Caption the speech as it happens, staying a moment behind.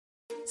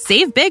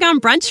Save big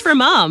on brunch for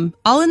mom,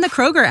 all in the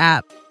Kroger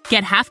app.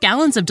 Get half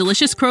gallons of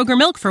delicious Kroger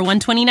milk for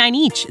 $1.29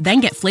 each.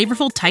 Then get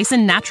flavorful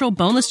Tyson natural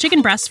boneless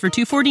chicken breasts for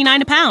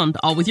 $2.49 a pound,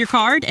 all with your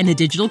card and a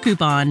digital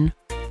coupon.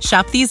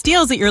 Shop these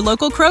deals at your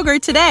local Kroger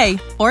today,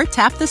 or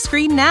tap the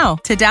screen now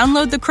to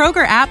download the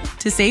Kroger app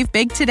to save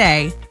big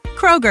today.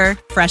 Kroger,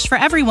 fresh for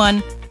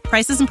everyone.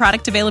 Prices and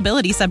product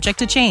availability subject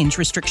to change.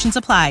 Restrictions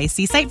apply.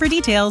 See site for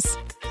details.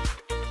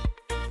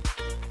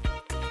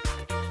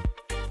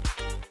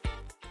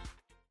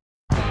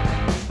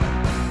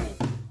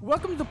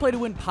 Welcome to the Play to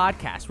Win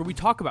podcast, where we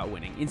talk about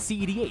winning in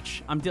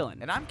CEDH. I'm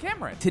Dylan. And I'm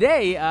Cameron.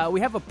 Today,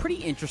 we have a pretty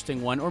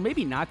interesting one, or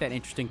maybe not that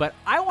interesting, but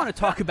I want to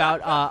talk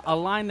about a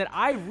line that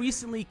I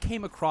recently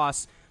came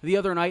across the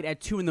other night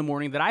at 2 in the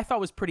morning that I thought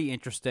was pretty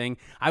interesting.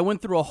 I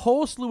went through a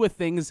whole slew of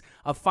things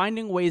of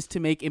finding ways to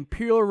make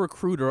Imperial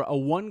Recruiter a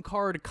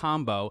one-card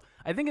combo.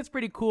 I think it's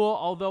pretty cool,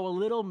 although a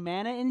little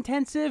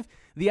mana-intensive.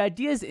 The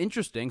idea is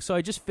interesting, so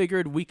I just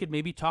figured we could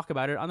maybe talk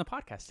about it on the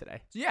podcast today.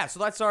 Yeah, so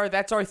that's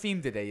our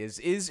theme today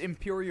is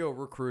Imperial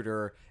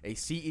Recruiter a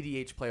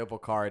CEDH playable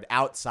card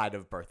outside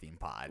of Birthing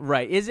Pod?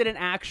 Right. Is it an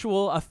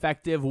actual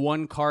effective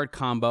one-card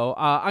combo?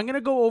 I'm going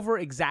to go over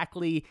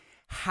exactly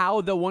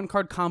how the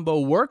one-card combo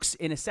works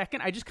in a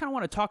second. I just kind of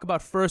want to talk about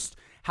first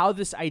how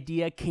this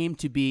idea came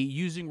to be,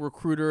 using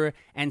Recruiter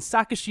and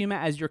Sakashima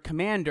as your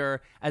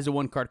commander as a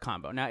one-card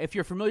combo. Now, if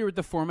you're familiar with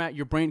the format,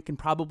 your brain can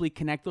probably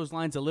connect those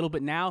lines a little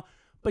bit now,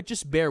 but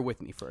just bear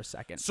with me for a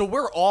second. So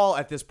we're all,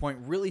 at this point,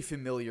 really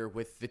familiar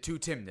with the two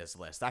Timnahs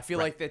list. I feel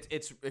like that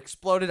it's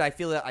exploded. I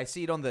feel that I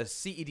see it on the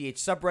CEDH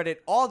subreddit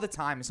all the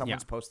time.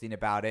 Someone's posting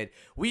about it.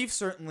 We've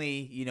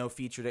certainly,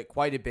 featured it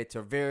quite a bit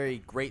to very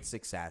great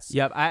success.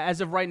 Yep. As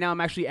of right now, I'm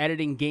actually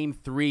editing Game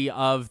 3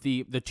 of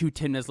the two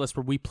Timnahs list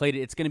where we played it.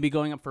 It's going to be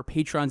going up for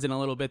Patrons in a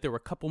little bit. There were a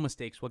couple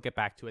mistakes. We'll get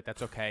back to it.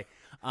 That's okay.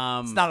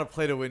 It's not a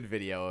play-to-win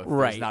video if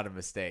there's not a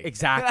mistake.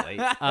 Exactly.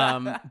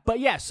 But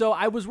yeah, so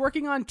I was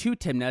working on two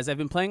Timnahs. I've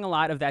been playing a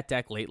lot of that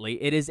deck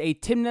lately. It is a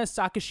Timnah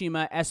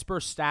Sakashima Esper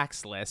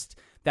Stacks list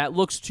that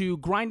looks to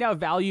grind out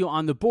value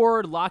on the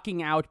board,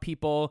 locking out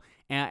people,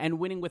 and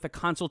winning with a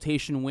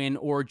consultation win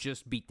or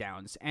just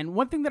beatdowns. And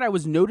one thing that I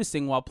was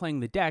noticing while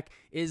playing the deck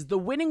is the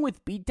winning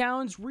with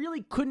beatdowns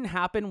really couldn't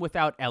happen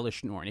without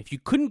Elesh Norn. If you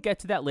couldn't get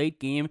to that late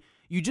game,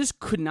 you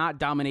just could not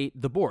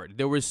dominate the board.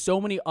 There was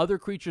so many other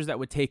creatures that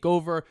would take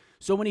over,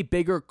 so many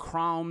bigger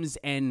Kroms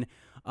and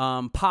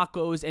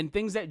Pacos and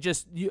things that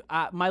just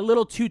my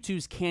little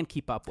tutus can't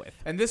keep up with.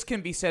 And this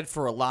can be said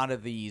for a lot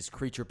of these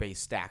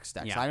creature-based stack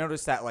decks. Yeah. I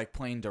noticed that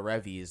playing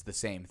Derevi is the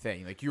same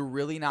thing. You're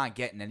really not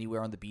getting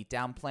anywhere on the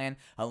beatdown plan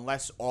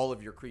unless all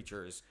of your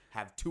creatures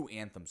have two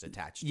anthems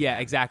attached to them.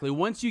 Exactly.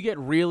 Once you get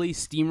really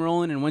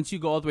steamrolling and once you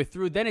go all the way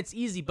through, then it's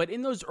easy. But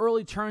in those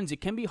early turns,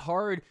 it can be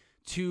hard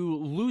to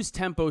lose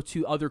tempo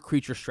to other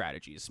creature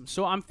strategies.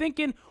 So I'm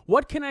thinking,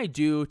 what can I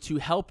do to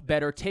help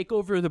better take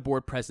over the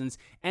board presence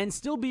and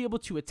still be able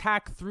to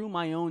attack through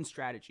my own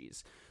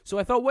strategies? So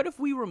I thought, what if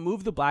we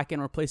remove the black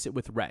and replace it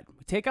with red?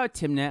 We take out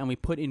Timnah and we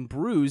put in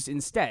Bruise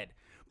instead.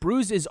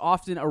 Bruise is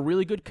often a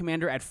really good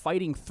commander at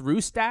fighting through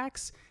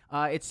stacks.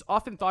 It's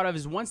often thought of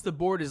as once the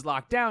board is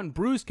locked down,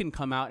 Bruise can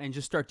come out and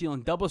just start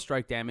dealing double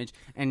strike damage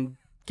and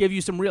give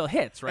you some real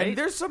hits, right? And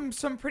there's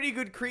some pretty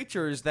good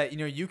creatures that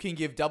you can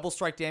give double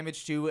strike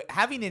damage to.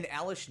 Having an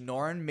Elesh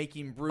Norn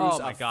making Bruise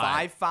a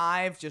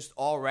 5/5 just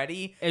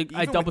already.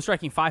 A double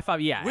striking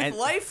 5/5, yeah. With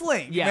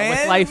lifelink, yeah, man. with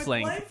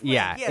lifelink.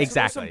 Yeah, exactly. So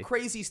there's some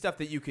crazy stuff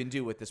that you can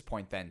do at this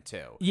point then,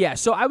 too. Yeah,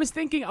 so I was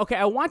thinking, okay,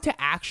 I want to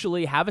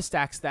actually have a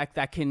stack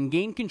that can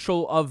gain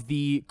control of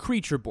the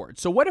creature board.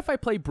 So what if I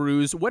play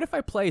Bruise? What if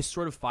I play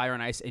Sword of Fire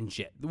and Ice and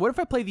Jit? What if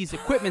I play these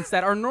equipments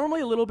that are normally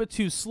a little bit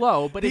too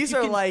slow? But these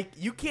are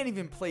you can't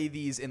even play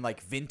these in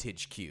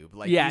Vintage Cube.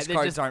 These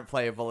cards aren't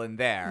playable in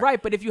there.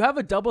 Right, but if you have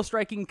a double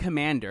striking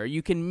commander,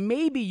 you can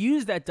maybe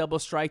use that double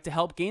strike to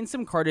help gain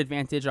some card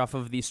advantage off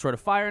of the Sword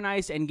of Fire and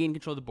Ice and gain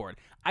control of the board.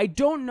 I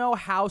don't know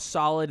how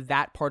solid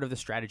that part of the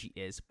strategy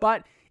is,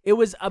 but it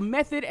was a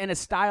method and a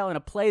style and a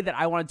play that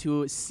I wanted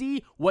to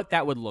see what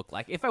that would look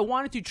like. If I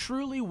wanted to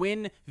truly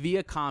win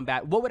via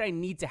combat, what would I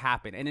need to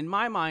happen? And in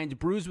my mind,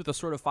 Bruise with a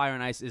Sword of Fire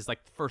and Ice is the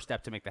first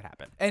step to make that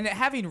happen. And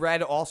having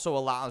red also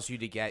allows you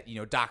to get,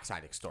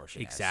 Dockside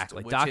Extortionist.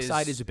 Exactly.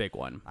 Dockside is a big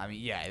one. I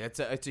mean, yeah, it's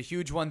a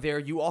huge one there.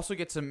 You also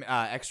get some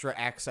extra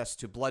access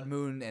to Blood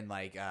Moon and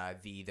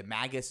the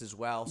Magus as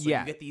well. So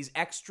you get these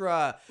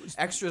extra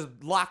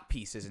lock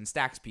pieces and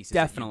stacks pieces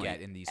that you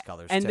get in these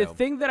colors and too. The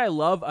thing that I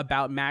love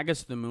about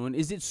Magus the Moon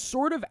is it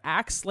sort of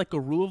acts like a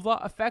rule of law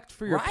effect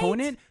for your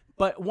opponent,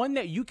 but one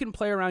that you can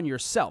play around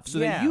yourself so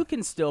that you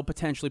can still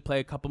potentially play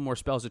a couple more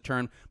spells a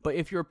turn. But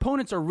if your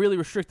opponents are really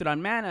restricted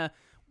on mana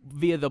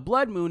via the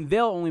Blood Moon,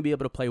 they'll only be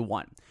able to play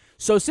one.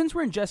 So since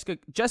we're in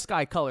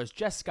Jeskai colors,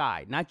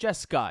 Jeskai, not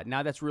Jeska,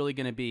 now that's really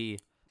going to be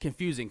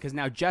confusing because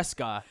now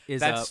Jeska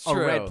is a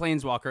red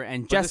planeswalker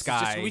and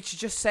Jeskai. We should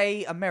just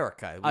say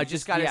America. We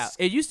just got to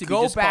it used to be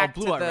just called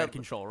blue-white-red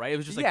control, right? It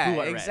was just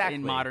blue-white-red. Exactly.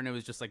 In Modern, it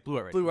was just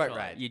blue-white-red.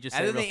 Blue-white-red. You just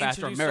and say then real fast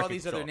or American American all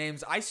these control. other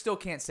names. I still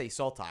can't say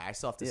Sultai. I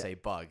still have to say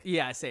Bug.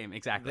 Yeah, same,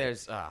 exactly.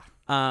 There's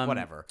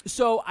Whatever.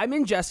 So I'm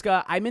in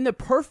Jeskai. I'm in the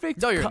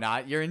perfect. No, you're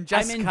not. You're in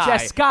Jeskai. I'm in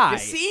Jeskai. You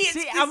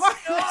see,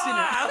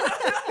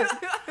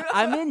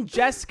 I'm in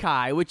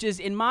Jeskai, which is,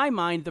 in my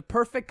mind, the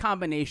perfect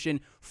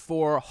combination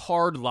for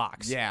hard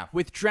locks. Yeah.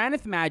 With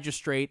Drannith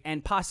Magistrate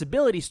and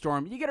Possibility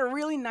Storm, you get a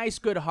really nice,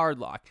 good hard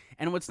lock.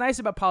 And what's nice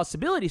about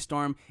Possibility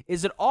Storm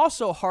is it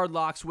also hard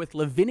locks with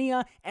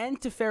Lavinia and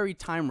Teferi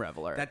Time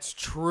Reveler. That's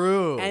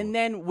true. And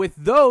then with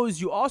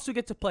those, you also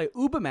get to play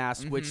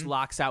Ubamask, which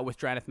locks out with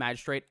Drannith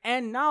Magistrate,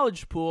 and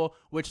Knowledge Pool,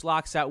 which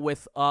locks out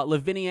with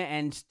Lavinia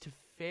and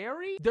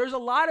Teferi. There's a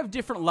lot of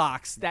different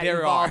locks that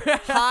involve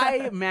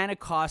high mana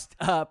cost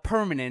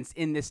permanents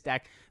in this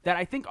deck that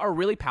I think are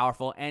really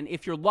powerful. And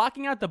if you're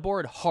locking out the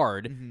board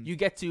hard, you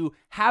get to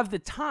have the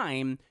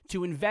time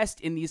to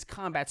invest in these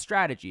combat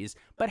strategies.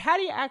 But how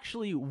do you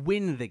actually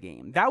win the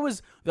game? That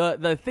was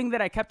the thing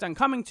that I kept on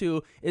coming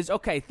to is,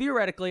 okay,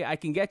 theoretically, I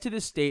can get to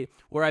this state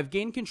where I've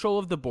gained control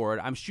of the board.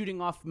 I'm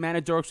shooting off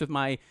mana dorks with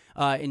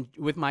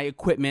my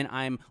equipment.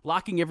 I'm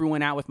locking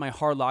everyone out with my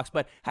hard locks.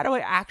 But how do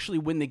I actually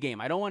win the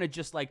game? I don't want to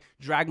just like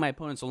drag my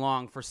opponents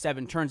along for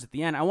 7 turns at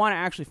the end. I want to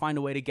actually find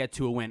a way to get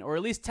to a win, or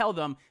at least tell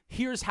them,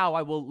 here's how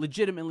I will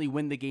legitimately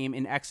win the game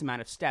in X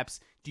amount of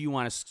steps. Do you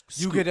want to?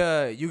 You get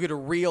a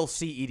real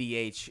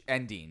CEDH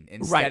ending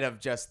instead of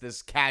just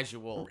this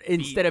casual.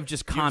 Instead of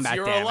just combat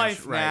damage.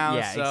 Life now,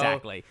 yeah,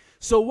 exactly.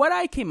 So what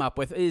I came up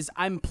with is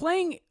I'm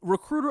playing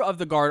Recruiter of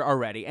the Guard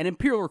already, and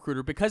Imperial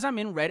Recruiter, because I'm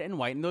in red and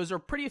white, and those are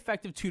pretty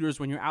effective tutors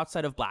when you're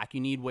outside of black.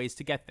 You need ways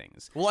to get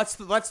things. Well,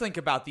 let's think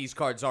about these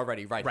cards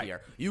already right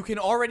here. You can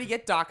already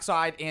get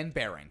Dockside and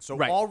Baron.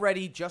 So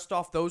already just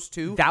off those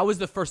two. That was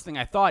the first thing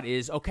I thought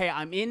is, okay,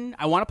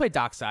 I want to play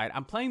Dockside.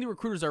 I'm playing the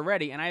Recruiters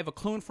already, and I have a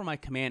clone for my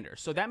commander.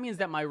 So that means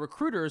that my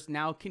Recruiters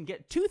now can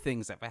get 2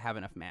 things if I have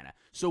enough mana.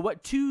 So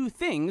what 2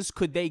 things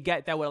could they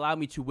get that would allow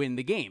me to win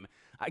the game?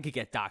 I could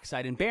get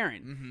Dockside and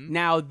Baron.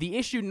 Now, the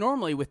issue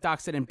normally with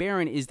Dockside and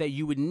Baron is that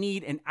you would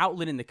need an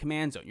outlet in the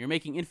command zone. You're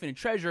making infinite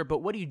treasure, but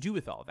what do you do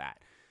with all that?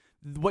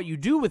 What you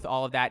do with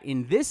all of that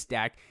in this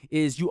deck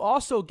is you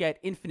also get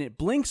infinite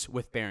blinks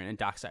with Baron and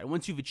Dockside.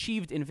 Once you've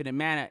achieved infinite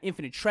mana,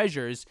 infinite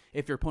treasures,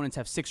 if your opponents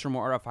have 6 or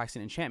more artifacts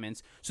and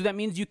enchantments. So that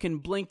means you can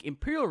blink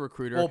Imperial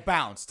Recruiter. Well,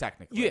 bounce,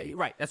 technically. Yeah,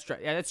 right. That's true.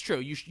 Yeah, that's true.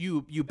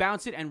 You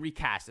bounce it and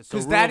recast it.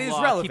 Because that is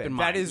relevant.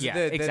 That is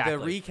the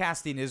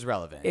recasting is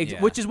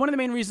relevant. Which is one of the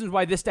main reasons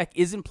why this deck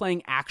isn't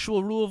playing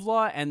actual Rule of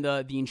Law and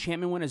the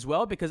enchantment one as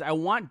well, because I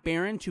want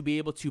Baron to be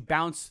able to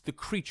bounce the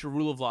creature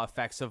Rule of Law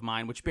effects of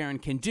mine, which Baron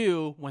can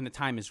do when the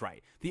time is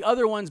right. The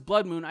other ones,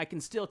 Blood Moon, I can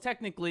still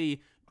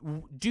technically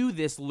do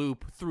this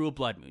loop through a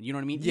Blood Moon. You know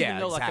what I mean? Yeah, Even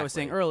though, like I was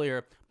saying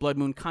earlier, Blood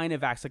Moon kind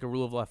of acts like a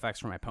Rule of Law effects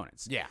for my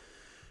opponents. Yeah.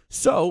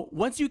 So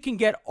once you can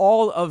get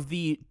all of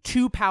the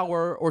 2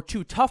 power or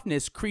 2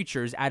 toughness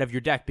creatures out of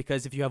your deck,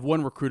 because if you have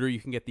one Recruiter,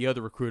 you can get the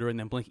other Recruiter and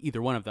then blink either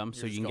one of them,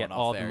 so you can get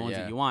all the ones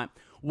that you want.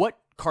 What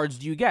cards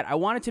do you get? I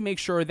wanted to make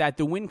sure that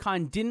the win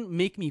con didn't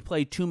make me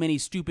play too many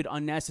stupid,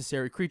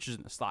 unnecessary creatures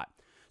in the slot.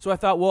 So I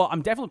thought, well,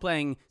 I'm definitely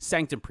playing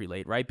Sanctum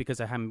Prelate, right?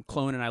 Because I'm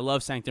clone and I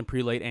love Sanctum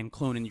Prelate and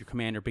clone in your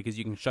commander because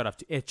you can shut off.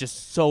 It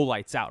just so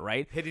lights out,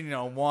 right? Hitting it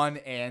on 1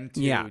 and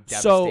 2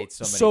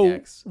 devastates so many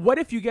decks. What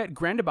if you get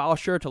Grand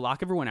Abolisher to lock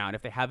everyone out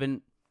if they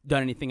haven't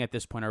done anything at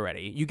this point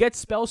already? You get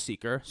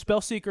Spellseeker.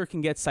 Spellseeker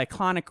can get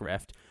Cyclonic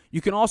Rift. You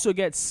can also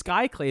get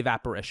Skyclave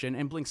Apparition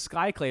and blink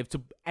Skyclave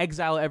to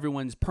exile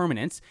everyone's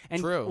permanents.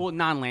 And, well,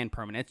 non-land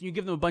permanents. You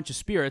give them a bunch of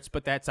spirits,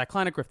 but that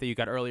Cyclonic Rift that you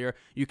got earlier,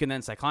 you can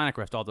then Cyclonic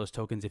Rift all those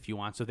tokens if you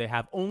want, so they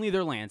have only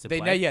their lands in play.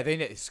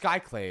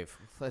 Skyclave.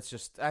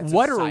 That's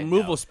what a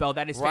removal spell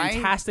that is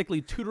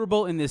fantastically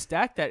tutorable in this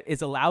deck that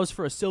allows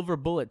for a silver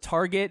bullet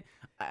target.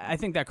 I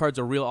think that card's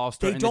a real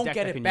all-star. They don't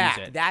get it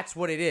back. That's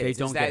what it is. They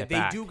don't get it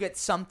back. They do get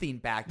something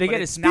back, they but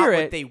get it's a spirit,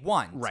 not what they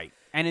want. Right.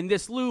 And in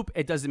this loop,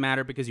 it doesn't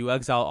matter because you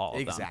exile all of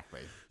them. Exactly.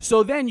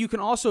 So then you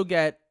can also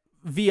get,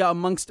 via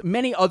amongst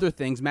many other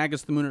things,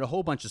 Magus the Moon and a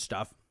whole bunch of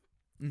stuff.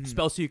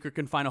 Spellseeker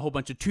can find a whole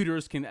bunch of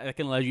tutors that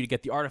can allow you to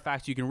get the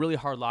artifacts. You can really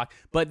hard lock.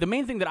 But the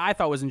main thing that I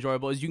thought was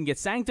enjoyable is you can get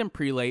Sanctum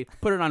Prelate,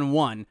 put it on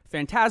 1,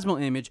 Phantasmal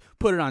Image,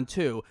 put it on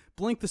 2,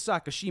 Blink the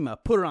Sakashima,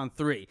 put it on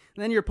 3.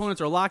 And then your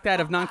opponents are locked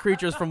out of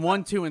non-creatures from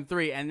 1, 2, and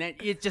 3. And then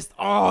it just,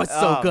 it's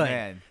so good.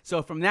 Man.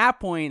 So from that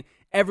point,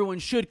 everyone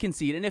should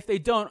concede. And if they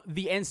don't,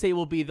 the end state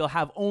will be they'll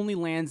have only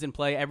lands in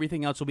play.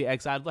 Everything else will be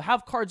exiled. They'll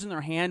have cards in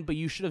their hand, but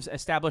you should have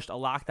established a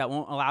lock that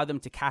won't allow them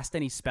to cast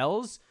any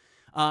spells.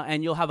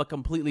 And you'll have a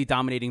completely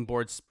dominating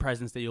board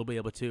presence that you'll be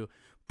able to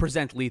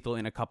present lethal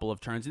in a couple of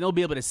turns. And they'll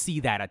be able to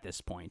see that at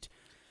this point.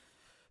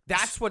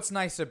 That's what's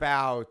nice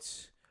about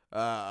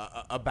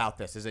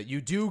this, is that you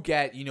do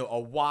get, a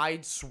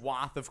wide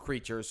swath of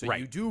creatures. So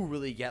you do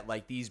really get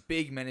like these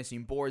big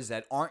menacing boards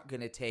that aren't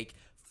going to take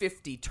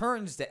 50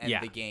 turns to end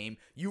the game.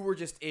 You were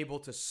just able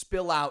to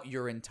spill out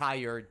your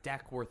entire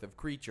deck worth of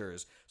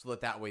creatures so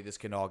that way this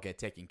can all get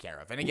taken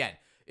care of. And again,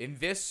 in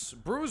this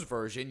Bruise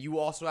version, you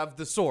also have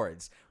the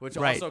swords, which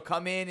also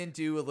come in and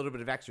do a little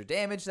bit of extra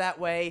damage that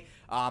way.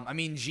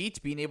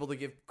 Jeet being able to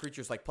give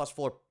creatures like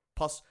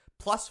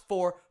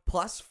 +4/+4/+4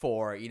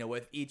 +4,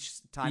 with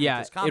each time Yeah, it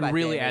does combat it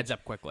really damage. adds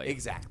up quickly.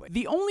 Exactly.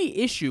 The only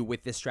issue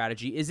with this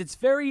strategy is it's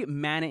very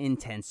mana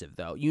intensive,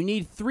 though. You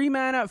need 3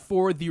 mana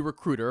for the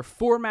Recruiter,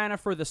 4 mana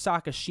for the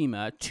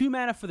Sakashima, 2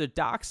 mana for the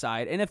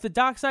Dockside, and if the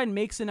Dockside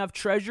makes enough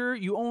treasure,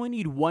 you only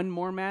need 1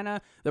 more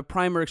mana. The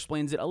Primer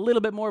explains it a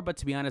little bit more, but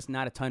to be honest,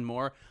 not a ton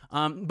more.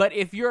 But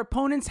if your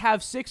opponents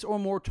have 6 or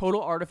more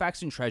total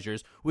artifacts and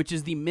treasures, which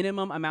is the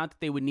minimum amount that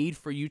they would need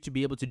for you to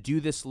be able to do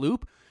this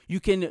loop, you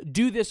can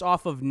do this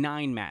off of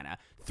 9 mana.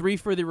 3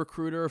 for the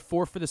Recruiter,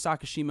 4 for the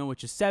Sakashima,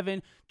 which is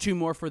 7, 2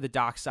 more for the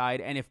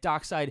Dockside. And if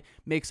Dockside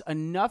makes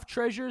enough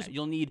treasures,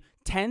 you'll need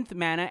 10th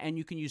mana, and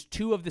you can use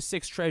 2 of the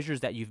 6 treasures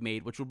that you've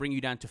made, which will bring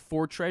you down to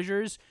 4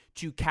 treasures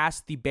to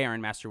cast the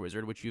Baron Master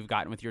Wizard, which you've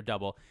gotten with your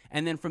double.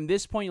 And then from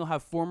this point, you'll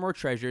have 4 more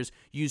treasures.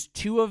 Use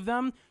 2 of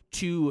them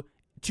to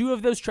 2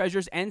 of those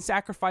treasures and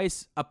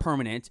sacrifice a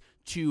permanent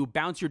to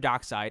bounce your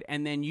Dockside,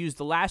 and then use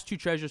the last 2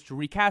 treasures to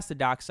recast the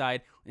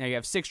Dockside. Now you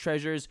have 6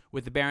 treasures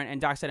with the Baron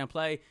and Dockside in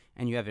play,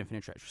 and you have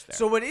infinite treasures there.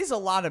 So it is a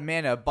lot of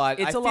mana,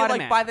 but I feel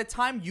like by the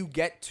time you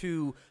get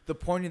to the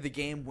point of the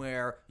game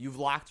where you've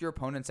locked your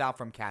opponents out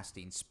from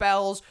casting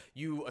spells,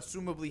 you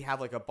assumably have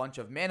like a bunch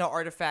of mana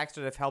artifacts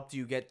that have helped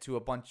you get to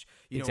a bunch,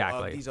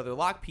 of these other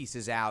lock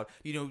pieces out.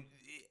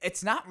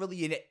 It's not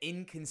really an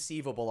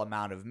inconceivable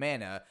amount of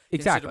mana,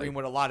 considering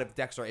what a lot of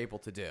decks are able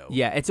to do.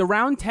 Yeah, it's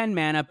around 10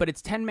 mana, but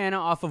it's 10 mana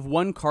off of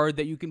 1 card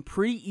that you can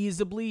pretty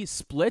easily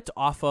split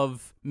off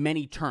of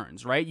many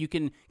turns, right? You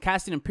can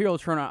cast an Imperial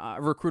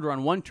Recruiter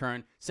on 1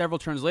 turn, several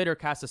turns later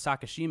cast a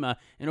Sakashima,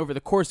 and over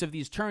the course of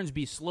these turns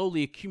be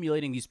slowly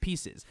accumulating these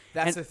pieces.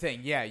 That's the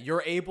thing, yeah.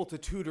 You're able to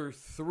tutor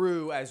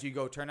through as you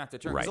go turn after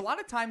turn. Because a lot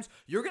of times,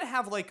 you're going to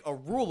have like a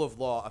Rule of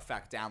Law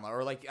effect down,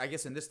 or like, I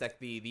guess in this deck,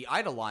 the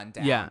Eidolon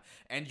down. Yeah.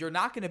 And you're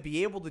not going to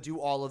be able to do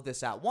all of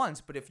this at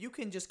once, but if you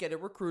can just get a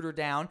Recruiter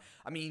down,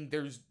 I mean,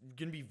 there's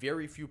going to be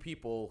very few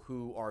people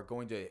who are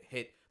going to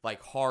hit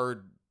like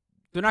hard.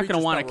 They're not going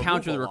to want to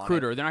counter the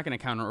Recruiter. They're not going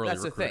to counter early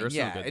Recruiter. That's the thing,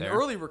 yeah. An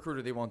early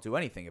Recruiter, they won't do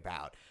anything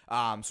about.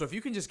 So if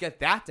you can just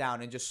get that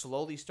down and just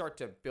slowly start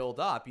to build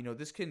up,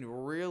 this can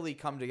really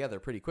come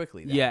together pretty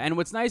quickly. Then. Yeah, and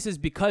what's nice is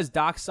because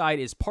Dockside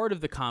is part of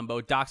the combo,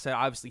 Dockside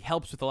obviously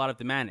helps with a lot of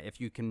the mana. If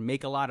you can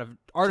make a lot of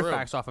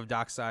artifacts off of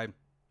Dockside,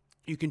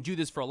 you can do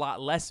this for a lot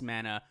less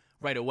mana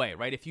right away,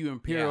 right? If you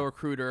Imperial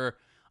Recruiter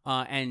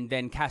and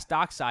then cast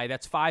Dockside,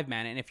 that's 5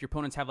 mana. And if your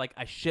opponents have like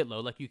a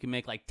shitload, like you can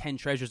make like 10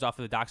 treasures off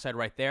of the Dockside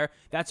right there,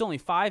 that's only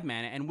 5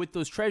 mana. And with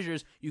those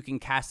treasures, you can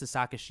cast the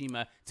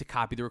Sakashima to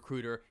copy the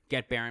Recruiter,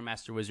 get Baron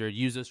Master Wizard,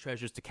 use those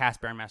treasures to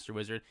cast Baron Master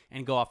Wizard,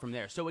 and go off from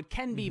there. So it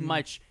can be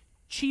much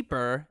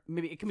cheaper.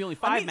 Maybe it can be only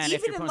 5 mana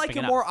if your opponent's even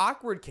in like a more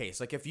awkward case,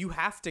 like if you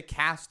have to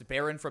cast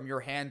Baron from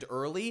your hand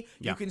early,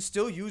 you can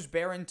still use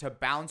Baron to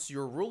bounce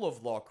your Rule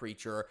of Law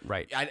creature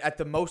at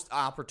the most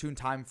opportune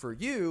time for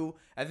you,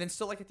 and then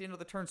still like at the end of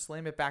the turn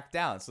slam it back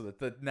down so that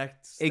the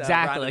next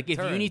round like if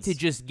turns. You need to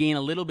just gain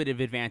a little bit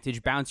of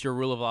advantage, bounce your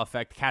Rule of Law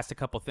effect, cast a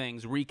couple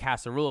things,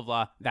 recast a Rule of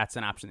Law, that's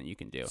an option that you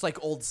can do. It's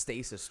like old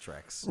stasis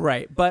tricks,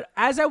 right? But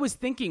as I was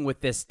thinking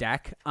with this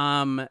deck,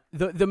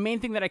 the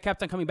main thing that I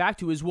kept on coming back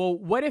to is, well,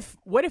 what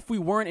if we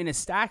weren't in a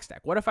stacks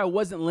deck? What if I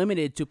wasn't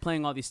limited to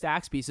playing all these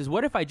stacks pieces?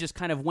 What if I just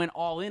kind of went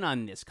all in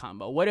on this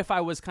combo? What if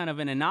I was kind of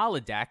an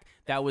Inala deck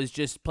that was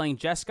just playing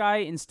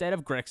Jeskai instead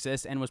of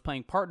Grixis and was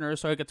playing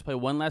Partners, so I get to play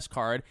 1 less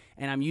card,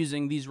 and I'm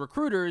using these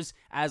Recruiters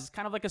as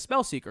kind of like a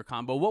Spellseeker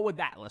combo? What would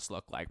that list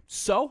look like?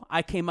 So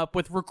I came up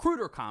with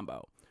Recruiter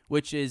Combo,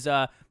 which is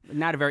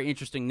not a very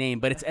interesting name,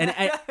 but it's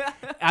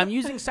I'm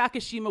using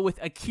Sakashima with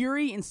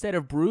Akiri instead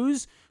of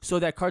Bruise, so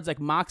that cards like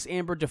Mox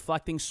Amber,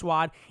 Deflecting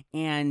Swat,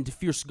 and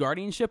Fierce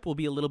Guardianship will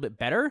be a little bit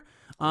better.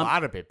 A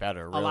lot of it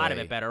better, really. A lot of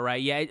it better,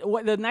 right? Yeah.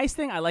 The nice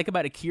thing I like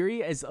about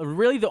Akiri is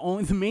really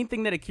the main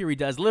thing that Akiri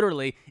does,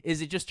 literally,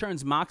 is it just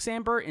turns Mox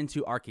Amber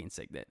into Arcane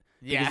Signet.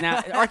 Yeah. Because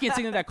now Arcane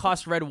Signet that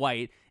costs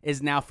red-white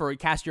is now for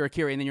cast your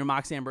Akiri, and then your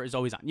Mox Amber is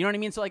always on. You know what I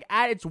mean? So like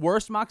at its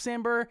worst, Mox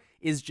Amber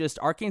is just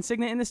Arcane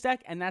Signet in this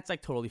deck, and that's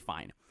like totally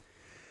fine.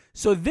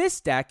 So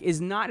this deck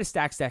is not a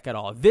stacks deck at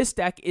all. This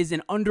deck is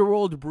an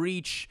Underworld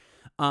Breach,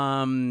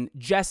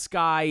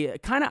 Jeskai,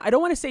 kind of, I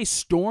don't want to say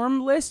Storm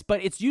list,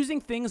 but it's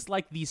using things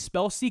like the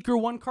Spellseeker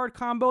 1-card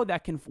combo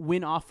that can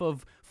win off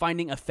of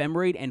finding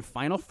Ephemerate and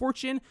Final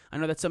Fortune. I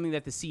know that's something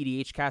that the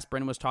CDH cast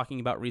Brendan was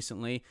talking about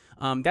recently.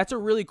 That's a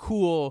really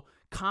cool,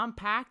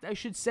 compact, I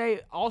should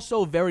say,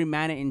 also very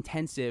mana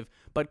intensive,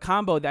 but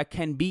combo that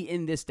can be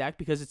in this deck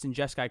because it's in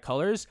Jeskai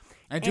colors.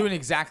 And doing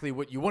exactly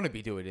what you want to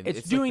be doing.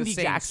 It's doing the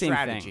exact same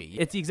strategy.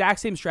 Thing. It's the exact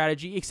same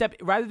strategy,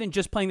 except rather than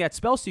just playing that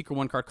Spellseeker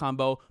 1-card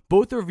combo,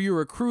 both of your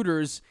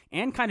Recruiters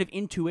and kind of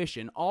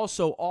Intuition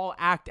also all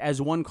act as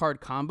 1-card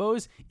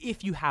combos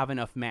if you have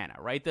enough mana,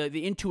 right?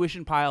 The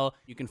Intuition pile,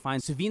 you can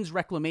find Savine's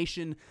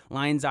Reclamation,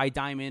 Lion's Eye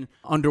Diamond,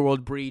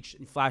 Underworld Breach,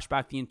 and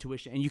flashback the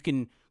Intuition, and you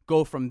can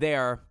go from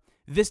there.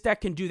 This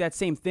deck can do that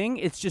same thing.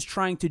 It's just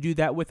trying to do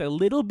that with a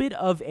little bit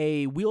of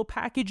a wheel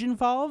package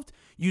involved,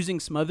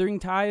 using Smothering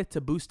Tithe to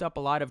boost up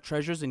a lot of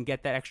treasures and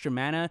get that extra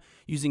mana,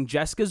 using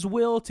Jeska's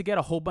Will to get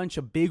a whole bunch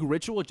of big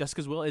ritual.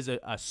 Jeska's Will is a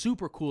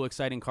super cool,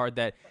 exciting card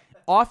that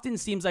often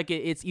seems like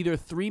it's either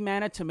 3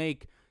 mana to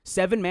make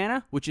 7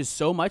 mana, which is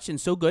so much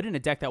and so good in a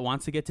deck that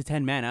wants to get to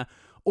 10 mana,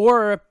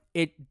 or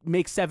it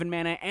makes 7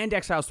 mana and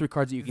exiles 3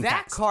 cards that you can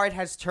That cast. card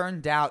has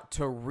turned out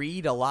to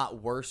read a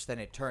lot worse than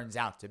it turns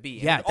out to be.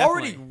 And Yeah, it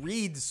definitely. already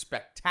reads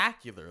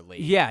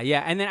spectacularly. Yeah.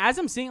 And then as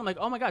I'm seeing, I'm like,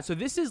 oh my god, so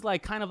this is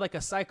like kind of like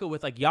a cycle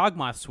with like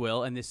Yawgmoth's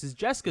Will, and this is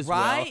Jeska's Will.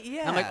 Right?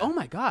 And I'm like, Yeah. oh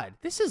my god,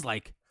 this is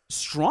like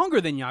stronger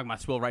than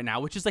Yawgmoth's Will right now,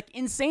 which is like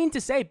insane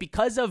to say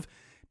because of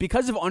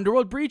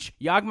Underworld Breach.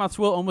 Yawgmoth's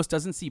Will almost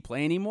doesn't see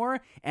play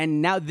anymore,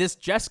 and now this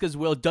Jeska's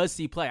Will does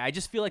see play. I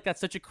just feel like that's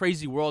such a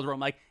crazy world where I'm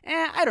like,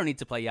 I don't need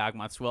to play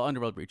Yawgmoth's Will.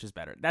 Underworld Breach is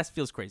better. That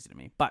feels crazy to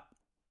me, but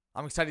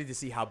I'm excited to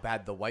see how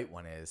bad the white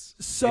one is.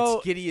 So-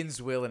 it's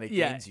Gideon's Will, and it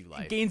gains you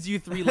life. It gains you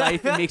 3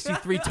 life and makes you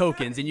 3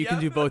 tokens, and you can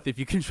do both if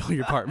you control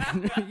your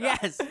partner.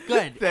 Yes,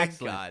 good. Thank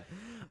Excellent.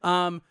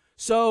 God.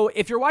 So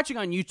if you're watching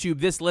on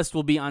YouTube, this list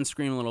will be on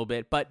screen a little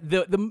bit. But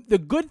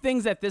the good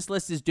things that this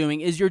list is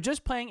doing is you're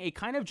just playing a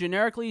kind of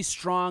generically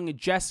strong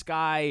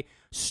Jeskai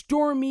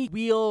Stormy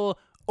Wheel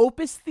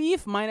Opus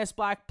Thief minus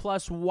black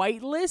plus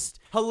white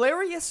list.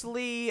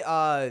 Hilariously,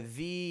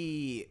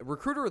 the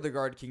Recruiter of the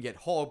Guard can get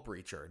Hull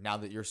Breacher now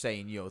that you're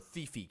saying,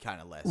 thiefy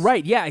kind of list.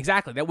 Right, yeah,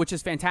 exactly. Which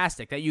is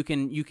fantastic. That you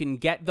can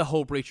get the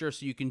Hull Breacher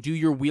so you can do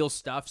your wheel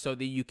stuff so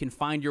that you can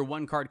find your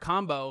 1-card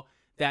combo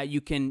that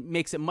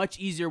makes it much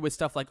easier with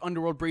stuff like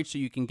Underworld Breach so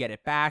you can get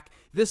it back.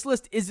 This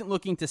list isn't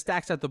looking to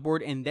stack out the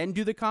board and then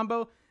do the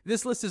combo.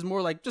 This list is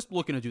more like just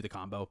looking to do the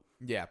combo.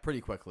 Yeah, pretty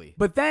quickly.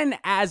 But then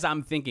as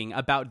I'm thinking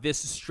about this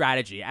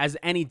strategy, as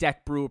any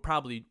deck brewer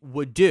probably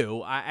would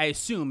do, I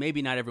assume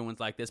maybe not everyone's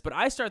like this, but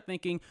I start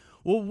thinking,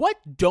 well, what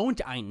don't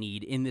I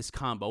need in this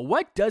combo?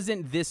 What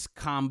doesn't this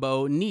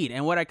combo need?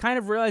 And what I kind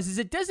of realize is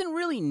it doesn't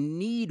really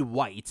need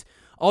white.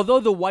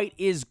 Although the white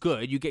is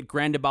good, you get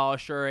Grand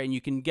Abolisher and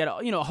you can get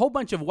a whole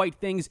bunch of white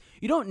things.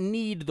 You don't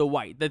need the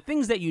white. The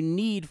things that you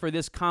need for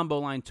this combo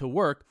line to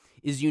work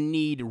is you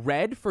need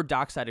red for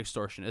Dockside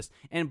Extortionist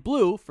and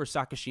blue for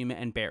Sakashima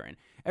and Baron.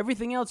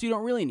 Everything else you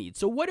don't really need.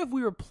 So what if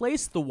we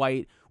replace the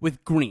white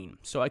with green?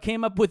 So I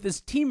came up with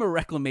this Temur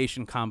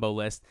Reclamation combo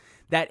list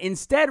that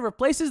instead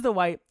replaces the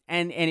white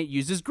and it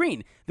uses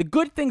green. The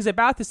good things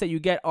about this that you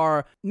get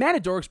are mana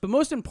dorks, but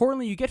most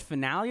importantly, you get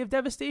Finale of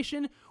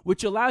Devastation,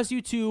 which allows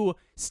you to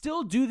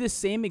still do this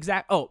same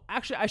exact... Oh,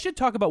 actually, I should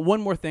talk about one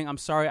more thing. I'm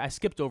sorry, I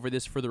skipped over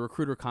this for the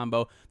Recruiter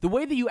combo. The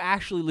way that you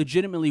actually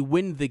legitimately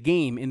win the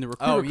game in the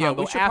Recruiter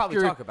combo we should probably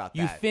after talk about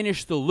you that.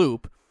 finish the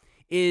loop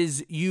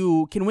is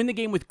you can win the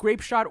game with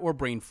Grape Shot or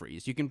Brain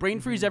Freeze. You can Brain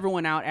Freeze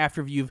everyone out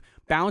after you've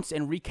bounced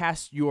and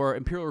recast your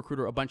Imperial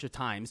Recruiter a bunch of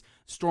times.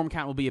 Storm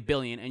count will be 1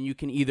 billion, and you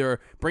can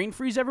either Brain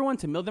Freeze everyone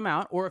to mill them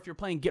out, or if you're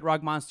playing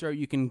Gitrog Monster,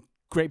 you can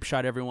Grape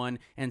Shot everyone,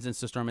 and since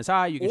the storm is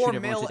high, you can shoot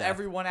everyone mill to death.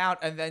 everyone out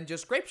and then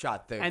just Grape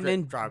Shot the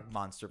Gitrog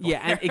Monster.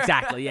 Yeah,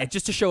 exactly. Yeah,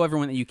 just to show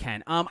everyone that you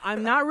can.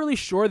 I'm not really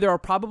sure. There are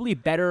probably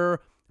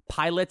better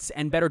pilots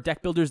and better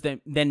deck builders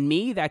than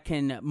me that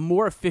can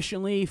more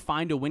efficiently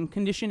find a win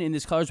condition in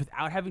these colors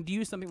without having to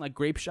use something like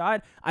Grape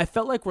Shot. I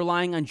felt like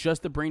relying on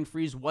just the Brain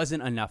Freeze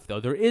wasn't enough, though.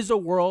 There is a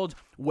world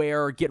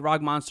where Gitrog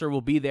Monster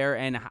will be there,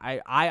 and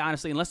I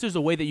honestly, unless there's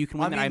a way that you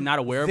can win that I'm not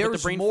aware of with the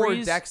Brain Freeze. There's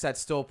more decks that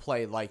still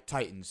play like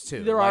Titans,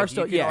 too. There are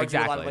still, yeah,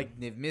 exactly. A lot of like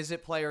Niv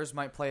Mizzet players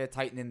might play a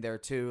Titan in there,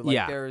 too.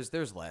 Like,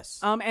 there's less.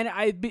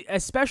 And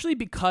especially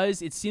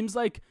because it seems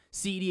like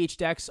CEDH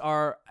decks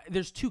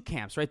there's 2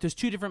 camps, right? There's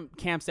 2 different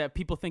camps that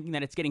people thinking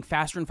that it's getting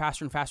faster and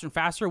faster and faster and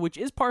faster, which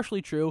is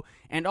partially true.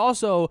 And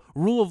also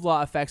rule of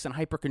law effects and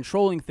hyper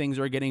controlling things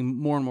are getting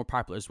more and more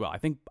popular as well. I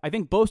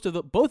think both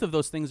of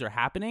those things are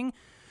happening.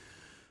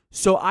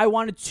 So I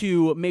wanted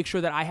to make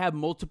sure that I have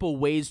multiple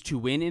ways to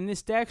win in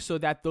this deck so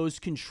that those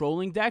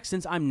controlling decks,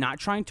 since I'm not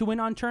trying to win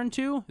on turn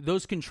 2,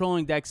 those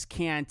controlling decks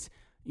can't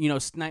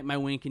snipe my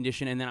win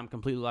condition and then I'm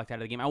completely locked out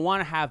of the game. I want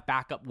to have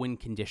backup win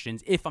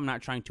conditions if I'm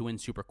not trying to win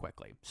super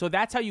quickly. So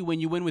that's how you win.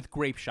 You win with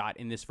Grape Shot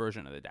in this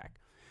version of the deck.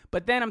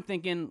 But then I'm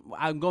thinking,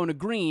 I'm going to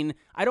green.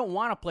 I don't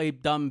want to play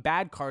dumb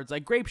bad cards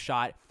like Grape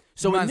Shot.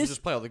 So you might as well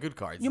just play all the good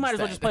cards. You might as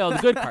well just play all the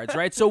good cards,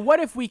 right? So what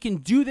if we can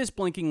do this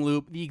blinking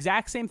loop, the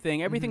exact same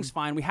thing, everything's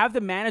fine. We have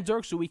the mana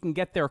dork so we can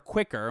get there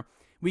quicker.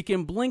 We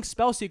can blink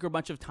Spellseeker a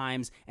bunch of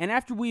times, and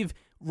after we've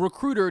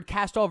recruited,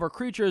 cast all of our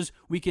creatures,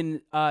 we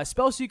can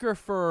Spellseeker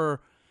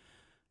for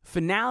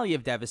Finale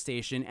of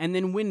Devastation and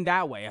then win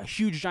that way. A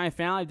huge giant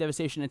Finale of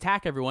Devastation,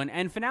 attack everyone,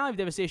 and Finale of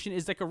Devastation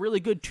is like a really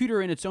good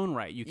tutor in its own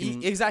right. You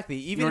can exactly,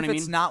 even if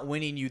it's mean? not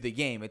winning you the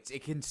game,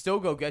 it can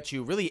still go get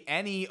you really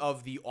any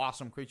of the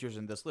awesome creatures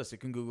in this list. It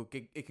can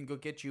go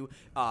get you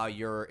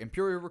your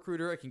Imperial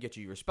Recruiter. It can get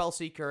you your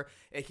Spellseeker.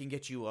 It can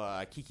get you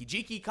a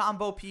Kiki-Jiki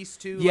combo piece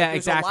too. Yeah, there's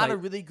exactly. a lot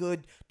of really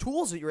good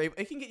tools that you're able.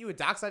 It can get you a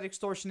Dockside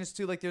Extortionist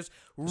too. Like there's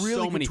really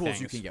so good many tools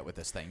things you can get with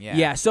this thing.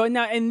 Yeah. So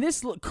now in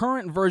this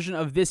current version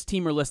of this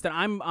Temur list that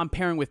I'm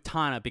pairing with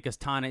Tana, because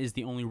Tana is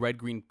the only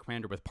red-green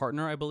commander with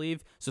partner, I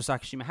believe. So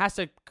Sakashima has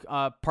to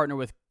partner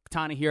with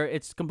Tana here.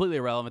 It's completely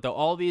irrelevant, though.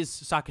 All these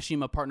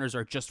Sakashima partners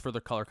are just for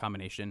their color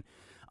combination.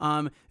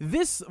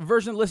 This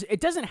version of the list, it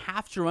doesn't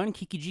have to run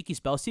Kiki-Jiki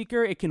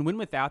Spellseeker. It can win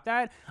without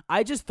that.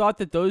 I just thought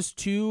that those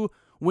two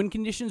win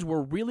conditions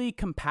were really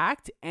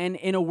compact, and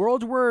in a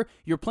world where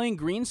you're playing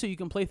green, so you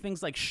can play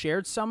things like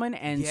Shared Summon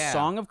and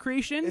Song of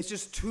Creation. It's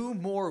just two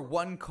more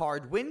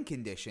one-card win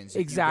conditions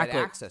exactly.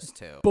 you get access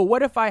to. But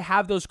what if I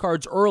have those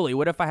cards early?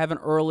 What if I have an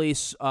early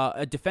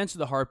a Defense of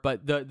the Heart,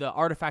 but the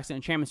artifacts and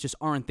enchantments just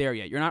aren't there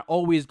yet? You're not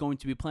always going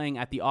to be playing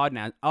at the odd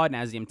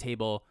nauseam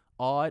table.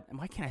 Why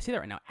can't I say that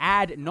right now?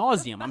 Ad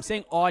nauseum. I'm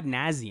saying odd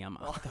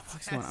nauseum. What the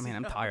fuck's going on? I mean,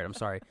 I'm tired. I'm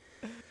sorry.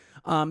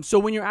 So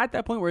when you're at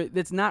that point where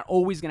it's not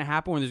always going to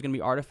happen, where there's going to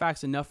be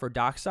artifacts enough for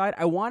Dockside,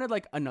 I wanted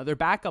like another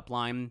backup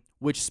line,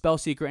 which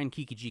Spellseeker and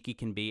Kiki-Jiki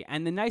can be.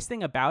 And the nice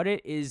thing about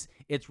it is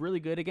it's really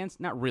good against,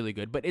 not really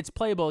good, but it's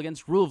playable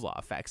against Rule of Law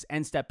effects.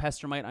 End step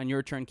Pestermite on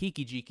your turn,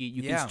 Kiki-Jiki,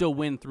 you can still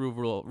win through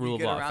Rule of Law effect. You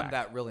get around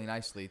that really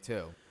nicely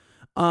too.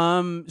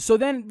 So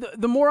then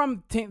the more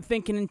I'm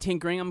thinking and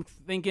tinkering, I'm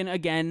thinking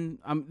again,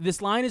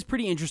 this line is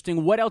pretty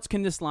interesting. What else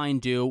can this line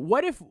do?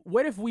 What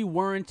if we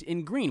weren't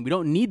in green? We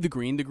don't need the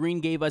green. The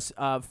green gave us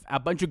a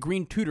bunch of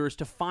green tutors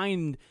to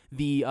find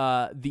the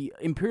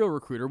Imperial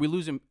Recruiter. We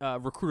lose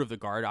Recruiter of the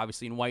Guard,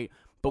 obviously in white,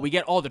 but we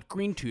get all the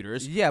green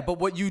tutors. Yeah, but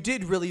what you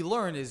did really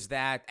learn is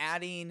that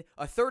adding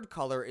a third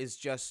color is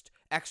just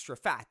extra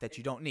fat that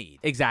you don't need.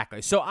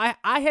 Exactly. So I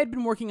had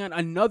been working on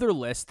another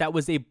list that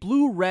was a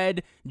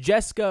blue-red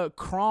Jeska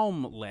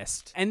Crom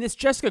list. And this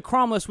Jeska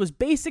Crom list was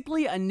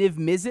basically a Niv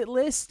Mizzet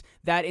list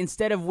that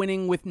instead of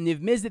winning with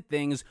Niv Mizzet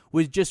things,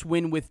 would just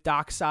win with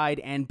Dockside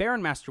and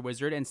Baron Master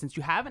Wizard. And since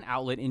you have an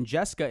outlet in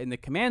Jeska in the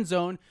command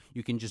zone,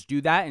 you can just do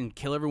that and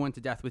kill everyone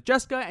to death with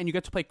Jeska, and you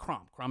get to play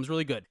Crom. Crom's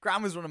really good.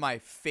 Crom is one of my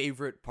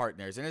favorite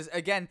partners, and is,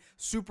 again,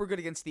 super good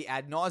against the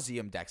ad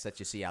nauseum decks that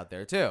you see out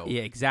there, too.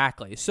 Yeah,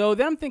 exactly. So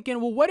then I'm thinking,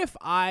 well, what if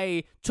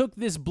I took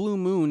this Blue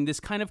Moon,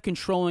 this kind of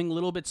controlling, a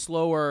little bit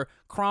slower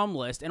Crom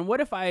list, and what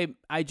if I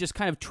just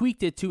kind of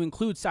tweaked it to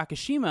include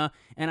Sakashima,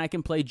 and I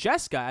can play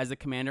Jeska as the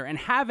commander and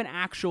have an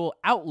actual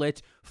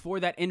outlet for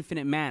that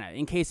infinite mana.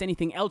 In case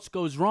anything else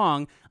goes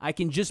wrong, I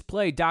can just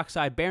play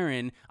Dockside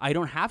Baron. I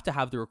don't have to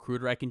have the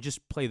Recruiter. I can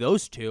just play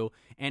those two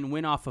and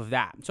win off of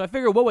that. So I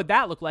figured, what would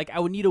that look like? I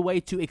would need a way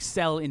to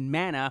excel in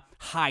mana,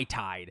 High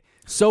Tide.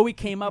 So we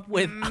came up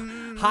with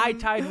High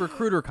Tide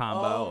Recruiter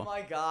combo. Oh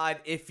my god.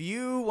 If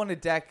you want a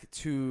deck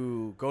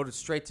to go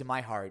straight to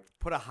my heart,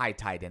 put a High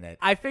Tide in it.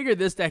 I figured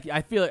this deck,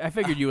 I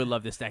figured you would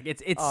love this deck.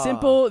 It's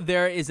simple.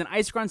 There is an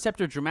Ice-Ground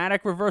Scepter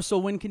dramatic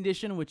reversal win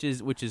condition, which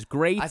is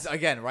great. That's,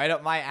 again, right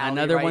up my alley.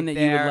 Another one that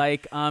you would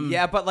like.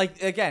 Yeah, but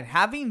like again,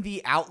 having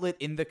the outlet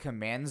in the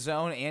command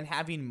zone and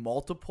having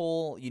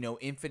multiple,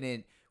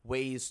 infinite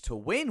ways to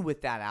win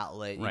with that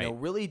outlet,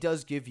 really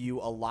does give you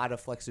a lot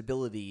of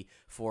flexibility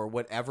for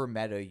whatever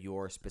meta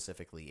you're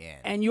specifically in.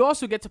 And you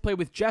also get to play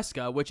with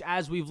Jeska, which,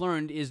 as we've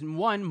learned, is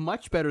one,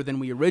 much better than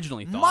we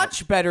originally thought.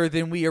 Much better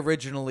than we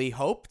originally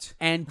hoped.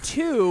 And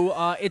two,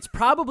 it's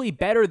probably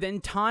better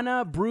than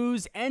Tana,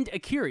 Bruise, and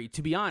Akiri,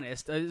 to be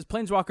honest.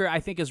 Planeswalker, I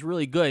think, is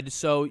really good.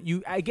 So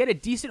I get a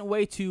decent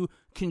way to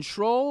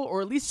control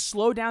or at least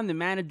slow down the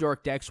mana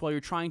dork decks while you're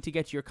trying to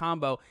get to your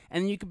combo,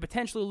 and then you could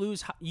potentially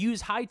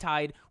use High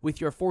Tide with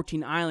your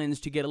 14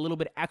 islands to get a little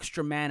bit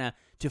extra mana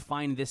to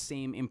find this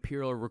same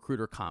Imperial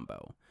Recruiter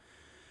combo.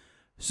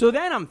 So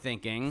then I'm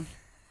thinking,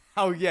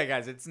 oh yeah,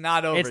 guys, it's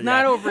not over yet. It's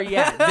not over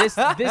yet.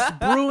 This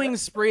brewing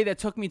spree that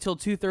took me till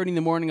 2:30 in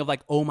the morning of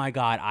like, oh my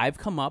god, I've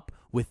come up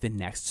with the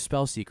next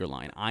Spellseeker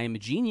line. I am a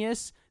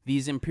genius.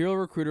 These Imperial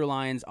Recruiter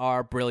lines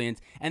are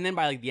brilliant. And then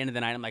by like the end of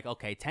the night, I'm like,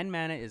 okay, 10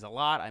 mana is a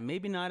lot. I'm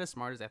maybe not as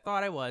smart as I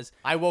thought I was.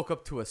 I woke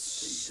up to a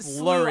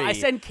slurry. I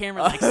sent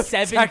Cameron like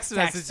 7 texts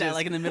messages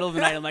like in the middle of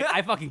the night. I'm like,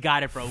 I fucking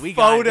got it, bro. We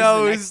got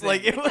photos,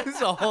 like it was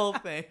a whole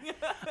thing.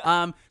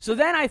 So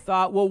then I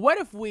thought, well, what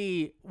if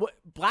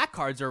black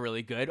cards are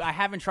really good. I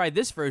haven't tried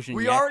this version yet.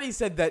 We already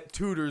said that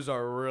tutors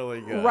are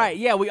really good. Right,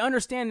 yeah, we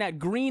understand that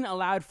green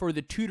allowed for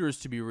the tutors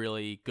to be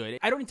really good.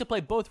 I don't need to play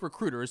both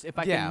recruiters if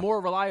I can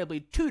more reliably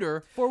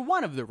tutor for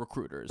one of the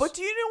recruiters. But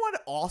do you know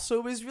what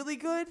also is really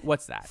good?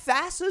 What's that?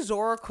 Thassa's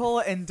Oracle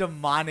and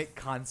Demonic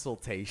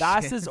Consultation.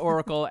 Thassa's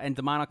Oracle and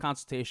Demonic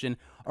Consultation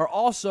are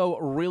also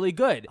really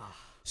good.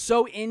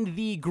 So in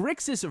the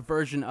Grixis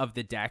version of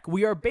the deck,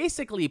 we are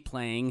basically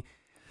playing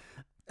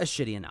a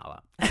shitty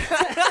Anala.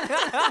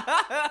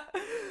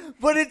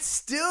 But it's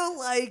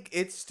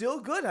still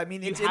good. I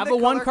mean, you have a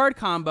one-card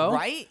combo,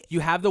 right? You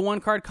have the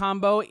one-card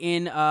combo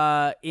in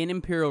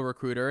Imperial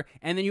Recruiter,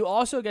 and then you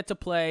also get to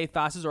play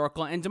Thassa's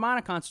Oracle and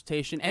Demonic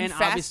Consultation, and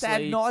fast obviously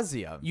ad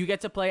nauseum. You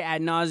get to play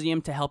ad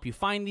nauseum to help you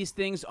find these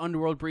things.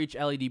 Underworld Breach,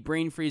 LED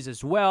Brain Freeze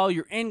as well.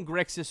 You're in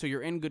Grixis, so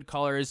you're in good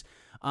colors,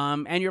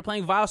 and you're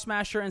playing Vial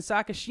Smasher and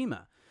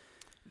Sakashima.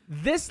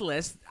 This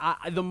list,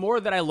 the more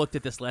that I looked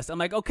at this list, I'm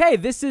like, okay,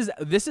 this is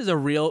a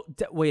real.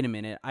 Wait a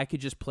minute, I could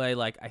just play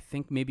like I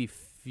think maybe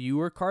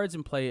fewer cards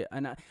and play.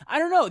 I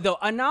don't know though.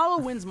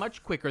 Anala wins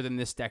much quicker than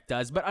this deck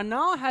does, but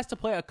Anala has to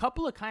play a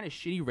couple of kind of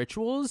shitty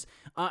rituals.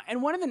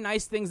 And one of the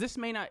nice things, this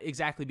may not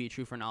exactly be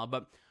true for Anala,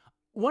 but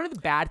one of the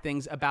bad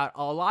things about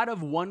a lot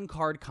of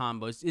one-card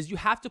combos is you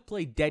have to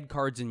play dead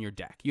cards in your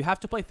deck. You have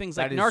to play things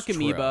like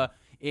Narcomoeba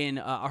in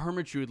a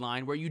Hermit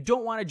line where you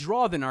don't want to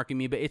draw the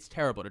Narcomoeba. It's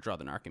terrible to draw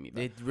the Narcomoeba.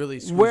 It really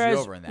screws you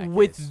over in that case.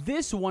 With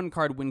this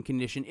one-card win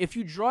condition, if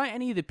you draw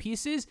any of the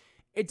pieces,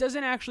 it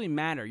doesn't actually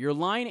matter. Your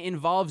line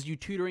involves you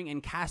tutoring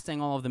and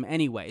casting all of them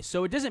anyway.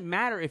 So it doesn't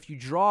matter if you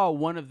draw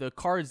one of the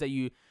cards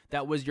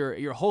that was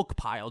your Hulk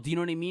pile. Do you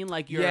know what I mean?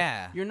 Like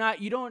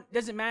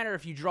doesn't matter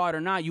if you draw it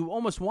or not. You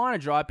almost want to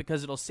draw it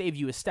because it'll save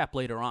you a step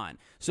later on.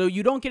 So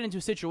you don't get into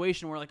a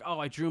situation where like, oh,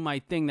 I drew my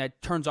thing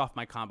that turns off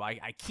my combo.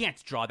 I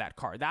can't draw that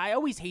card. I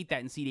always hate that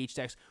in CDH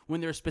decks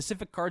when there are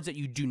specific cards that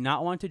you do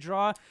not want to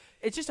draw.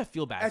 It's just a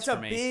feel bad. That's for a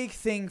me. big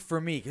thing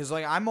for me because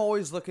like I'm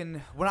always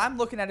looking when I'm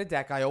looking at a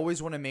deck. I always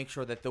want to make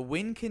sure that the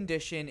win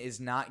condition is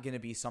not going to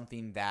be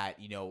something that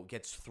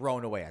gets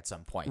thrown away at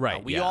some point.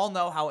 Right. We all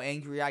know how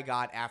angry I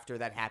got after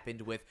that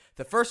happened with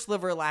the first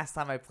sliver last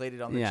time I played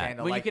it on the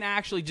channel. Well, you can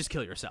actually just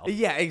kill yourself.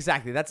 Yeah,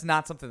 exactly. That's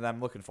not something that I'm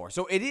looking for.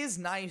 So it is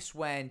nice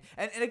when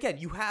and again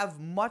you have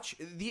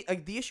the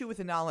issue with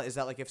Inala is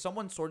that like if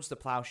someone Swords to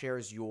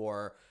Plowshares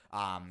your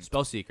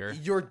Spellseeker,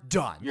 you're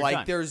done.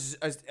 Done. There's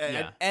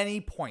at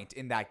any point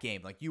in that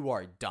game, like you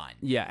are done.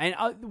 Yeah,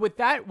 and with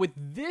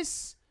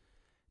this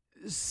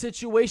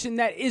situation,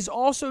 that is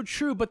also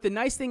true. But the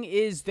nice thing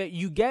is that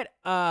you get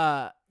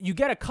a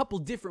couple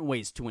different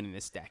ways to win in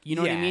this deck. You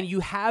know what I mean?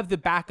 You have the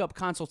backup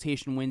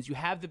Consultation wins. You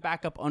have the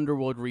backup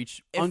Underworld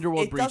Breach wins.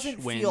 It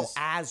doesn't feel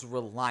as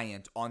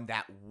reliant on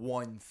that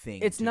one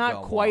thing. It's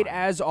not quite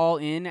as all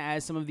in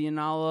as some of the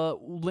Inala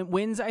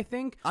wins, I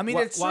think. I mean,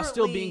 while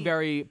still being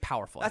very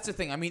powerful. That's the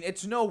thing. I mean,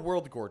 it's no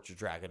World Gorger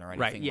Dragon or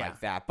anything like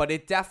that, but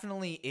it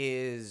definitely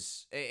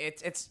is.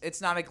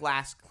 It's not a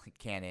glass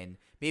cannon.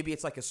 Maybe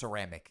it's like a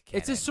ceramic cannon.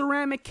 It's a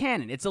ceramic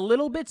cannon. It's a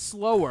little bit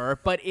slower,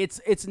 but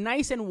it's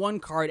nice in one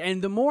card.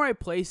 And the more I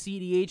play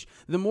CDH,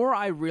 the more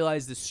I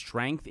realize the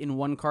strength in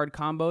one-card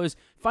combos.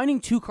 Finding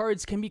two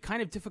cards can be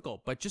kind of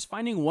difficult, but just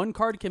finding one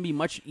card can be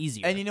much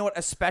easier. And you know what?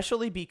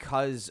 Especially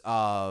because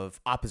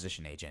of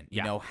Opposition Agent.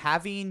 You know,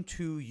 having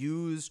to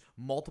use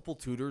multiple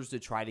tutors to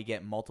try to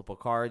get multiple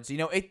cards.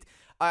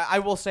 I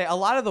will say a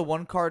lot of the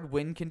one-card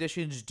win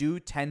conditions do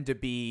tend to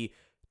be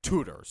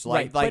tutors,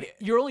 but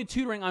you're only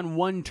tutoring on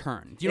one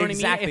turn. Do you know what I mean?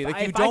 Exactly.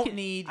 Like you don't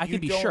need. I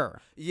can be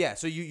sure. Yeah.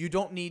 So you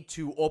don't need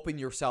to open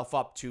yourself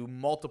up to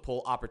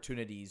multiple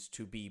opportunities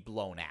to be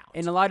blown out.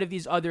 In a lot of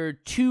these other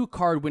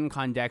 2-card win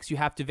con decks, you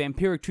have to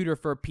Vampiric Tutor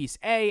for piece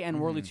A and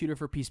Worldly Tutor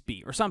for piece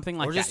B, or something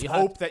like that. Or just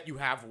hope that you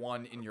have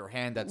one in your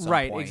hand at some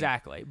point. Right.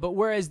 Exactly. But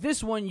whereas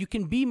this one, you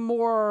can be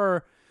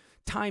more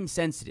time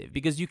sensitive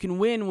because you can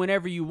win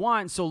whenever you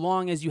want so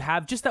long as you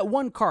have just that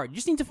one card. You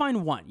just need to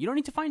find one. You don't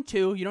need to find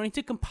two. You don't need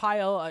to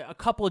compile a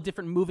couple of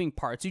different moving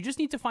parts. You just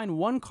need to find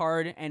one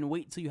card and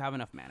wait till you have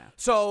enough mana.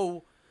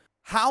 So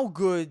how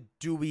good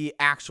do we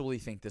actually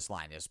think this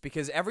line is?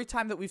 Because every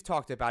time that we've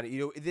talked about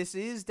it, this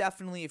is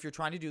definitely, if you're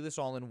trying to do this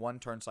all in one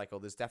turn cycle,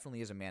 this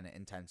definitely is a mana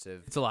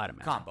intensive It's a lot of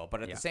mana. combo.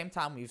 But at the same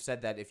time, we've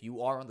said that if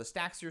you are on the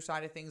Staxier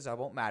side of things, that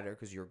won't matter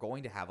because you're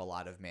going to have a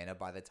lot of mana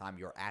by the time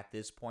you're at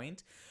this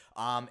point.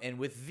 And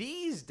with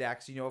these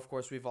decks, of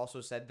course, we've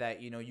also said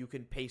that, you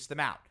can pace them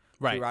out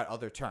throughout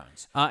other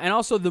turns. And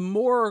also, the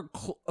more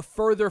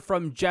further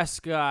from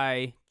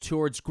Jeskai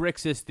towards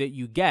Grixis that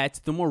you get,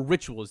 the more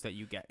rituals that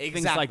you get.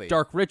 Exactly. Things like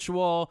Dark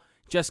Ritual,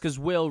 Jessica's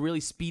Will really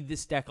speed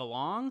this deck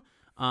along.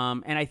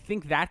 And I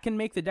think that can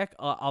make the deck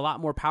a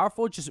lot more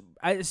powerful,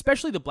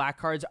 especially the black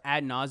cards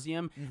ad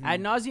nauseum. Ad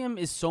nauseum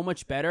is so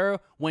much better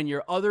when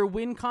your other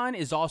win con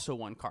is also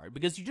one card,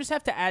 because you just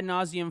have to ad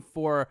nauseum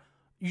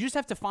you just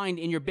have to find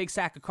in your big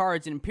sack of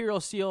cards an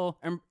Imperial Seal,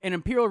 an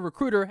Imperial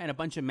Recruiter, and a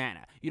bunch of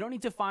mana. You don't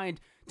need to find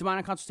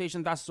Demonic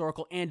Consultation, Thassa's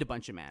Oracle, and a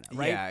bunch of mana,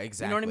 right? Yeah,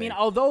 exactly. You know what I mean?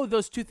 Although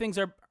those two things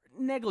are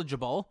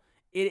negligible,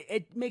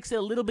 it makes it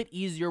a little bit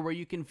easier where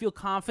you can feel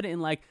confident in,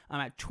 like, I'm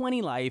at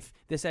 20 life.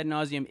 This ad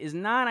nauseum is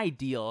not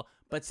ideal,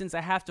 but since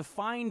I have to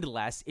find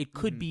less, it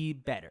could be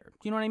better.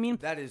 You know what I mean?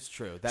 That is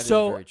true. That is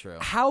very true.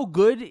 How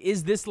good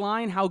is this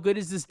line? How good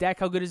is this deck?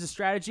 How good is this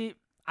strategy?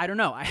 I don't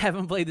know. I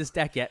haven't played this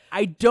deck yet.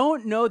 I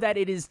don't know that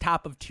it is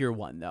top of tier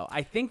 1, though.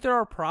 I think there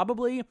are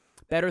probably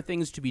better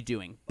things to be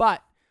doing.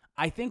 But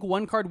I think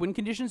one-card win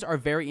conditions are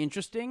very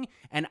interesting,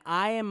 and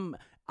I am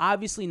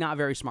obviously not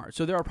very smart.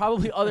 So there are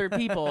probably other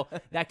people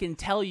that can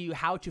tell you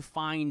how to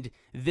find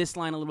this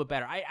line a little bit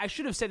better. I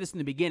should have said this in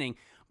the beginning,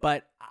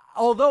 but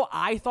although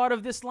I thought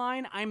of this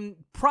line, I'm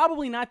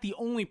probably not the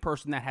only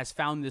person that has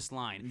found this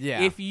line.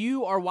 Yeah. If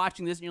you are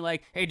watching this and you're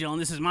like, hey, Dylan,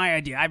 this is my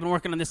idea. I've been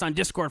working on this on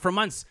Discord for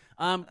months.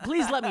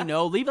 Please let me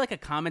know. Leave like a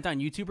comment on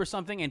YouTube or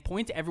something and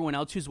point to everyone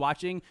else who's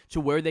watching to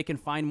where they can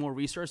find more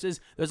resources.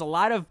 There's a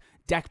lot of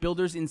deck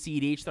builders in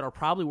CEDH that are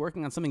probably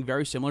working on something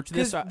very similar to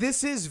this.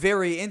 This is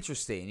very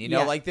interesting.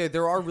 Like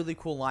there are really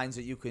cool lines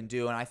that you can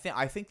do, and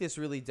I think this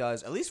really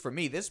does, at least for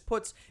me, this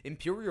puts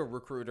Imperial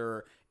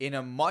Recruiter in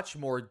a much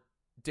more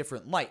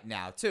different light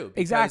now too.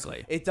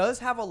 Exactly. It does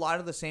have a lot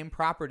of the same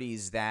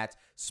properties that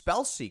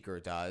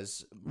Spellseeker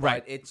does, but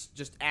right. it's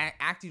just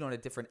acting on a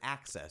different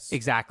axis.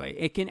 Exactly.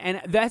 It can,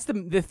 and that's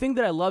the thing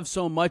that I love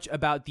so much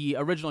about the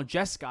original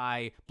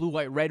Jeskai blue,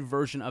 white, red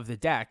version of the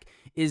deck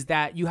is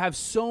that you have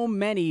so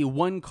many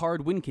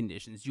one-card win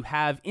conditions. You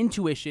have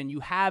Intuition,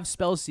 you have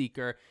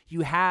Spellseeker,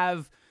 you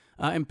have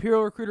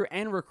Imperial Recruiter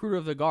and Recruiter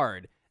of the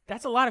Guard.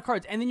 That's a lot of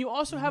cards. And then you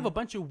also have a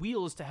bunch of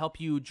wheels to help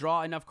you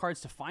draw enough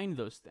cards to find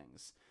those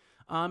things.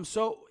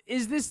 So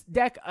is this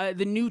deck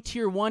the new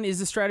tier 1? Is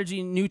the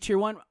strategy new tier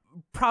 1?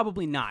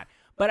 Probably not.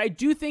 But I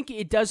do think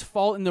it does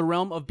fall in the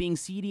realm of being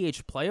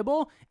CDH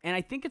playable, and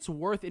I think it's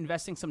worth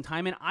investing some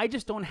time in. I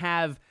just don't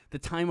have the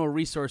time or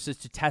resources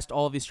to test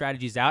all of these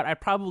strategies out. I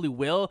probably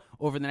will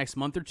over the next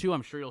month or two.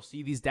 I'm sure you'll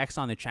see these decks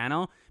on the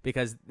channel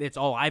because it's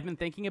all I've been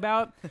thinking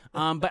about.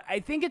 But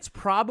I think it's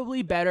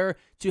probably better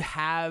to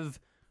have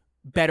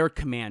better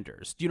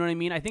commanders. Do you know what I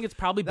mean? I think it's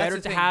probably better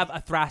to have a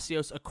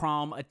Thrasios, a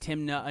Kraum, a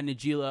Tymna, a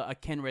Najeela, a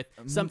Kenrith,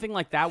 something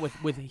like that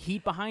with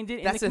heat behind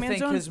it. That's in the the command thing,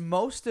 zone. because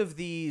most of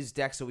these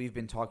decks that we've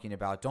been talking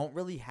about don't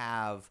really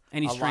have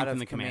Any a strength lot in of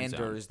the command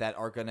commanders that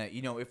are gonna,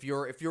 if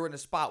you're in a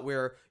spot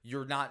where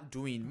you're not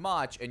doing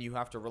much and you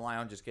have to rely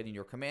on just getting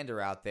your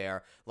commander out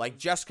there, like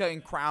Jeska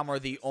and Kraum are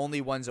the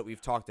only ones that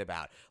we've talked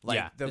about.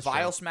 Like the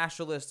Vial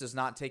Smasher list does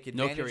not take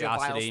advantage of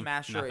Vial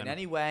Smasher in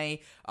any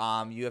way.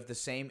 You have the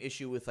same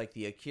issue with like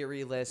the Akiri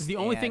list. The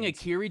only thing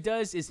Akiri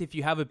does is if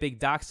you have a big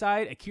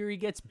dockside, Akiri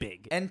gets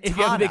big. And if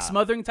you have a big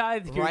Smothering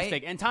Tide, Akiri gets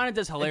big. And Tana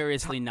does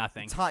hilariously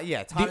nothing.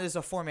 Tana is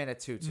a 4-mana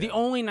 2/2. The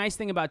only nice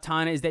thing about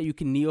Tana is that you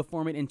can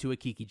Neoform it into a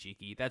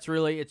Kiki-Jiki. That's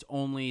really its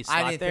only slot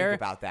there. I didn't think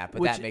about that,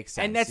 but that makes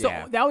sense. And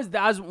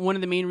that was one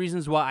of the main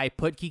reasons why I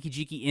put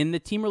Kiki-Jiki in the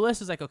teamer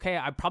list. Is like, okay,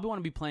 I probably want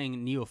to be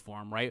playing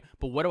Neoform, right?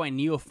 But what do I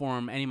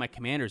Neoform any of my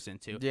commanders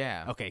into?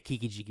 Yeah. Okay,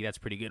 Kiki-Jiki, that's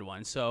a pretty good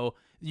one. So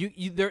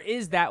there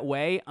is that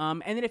way.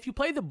 And then if you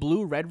play the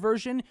blue-red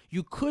version,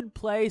 you could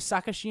play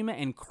Sakashima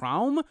and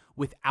Kraum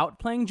without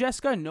playing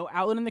Jeska. No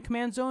outlet in the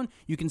command zone.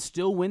 You can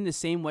still win the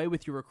same way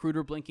with your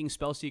Recruiter blinking,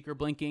 Spellseeker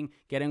blinking,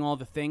 getting all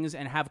the things,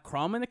 and have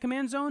Kraum in the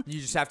command zone. You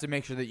just have to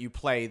make sure that you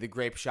play the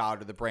Grape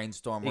Shot or the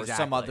Brainstorm or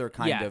some other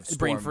kind of storm.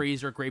 Brain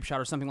Freeze or Grape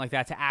Shot or something like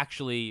that to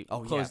actually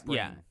close.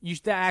 Yeah, you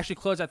should actually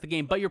close out the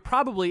game. But you're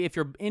probably, if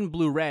you're in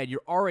blue-red,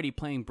 you're already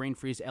playing Brain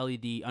Freeze,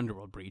 LED,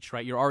 Underworld Breach,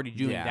 right? You're already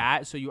doing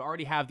that, so you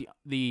already have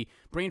the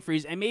Brain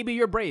Freeze, and maybe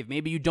you're brave.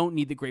 Maybe you don't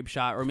need the Grape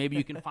Shot, or maybe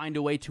you can find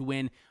a way to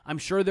win. I'm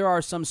sure there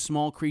are some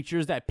small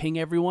creatures that ping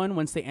everyone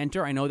once they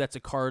enter. I know that's a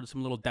card,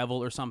 some little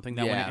devil or something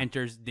that when it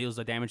enters deals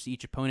the damage to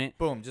each opponent.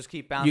 Boom, just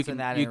keep bouncing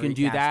that. You can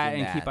do that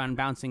and keep on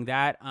bouncing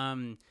that.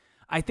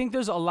 I think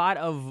there's a lot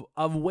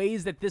of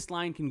ways that this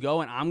line can go,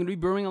 and I'm going to be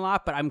brewing a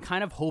lot, but I'm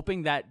kind of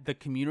hoping that the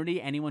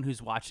community, anyone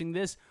who's watching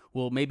this,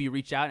 will maybe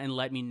reach out and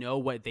let me know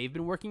what they've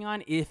been working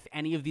on, if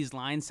any of these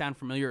lines sound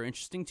familiar or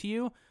interesting to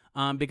you.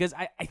 Because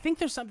I think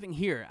there's something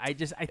here. I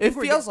think it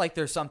feels like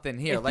there's something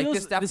here.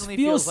 This definitely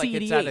feels like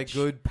CDH. It's at a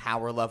good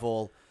power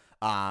level.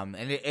 And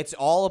it's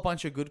all a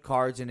bunch of good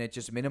cards, and it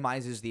just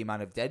minimizes the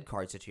amount of dead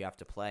cards that you have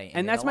to play.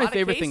 And that's my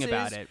favorite thing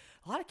about it.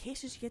 A lot of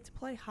cases, you get to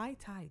play High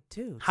Tide,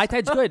 too. High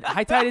Tide's good.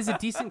 High Tide is a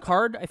decent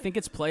card. I think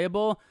it's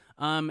playable.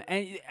 And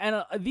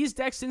these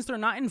decks, since they're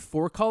not in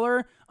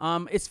 4-color,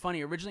 it's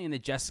funny. Originally in the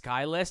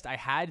Jeskai list, I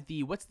had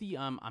the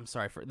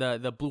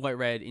blue, white,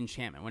 red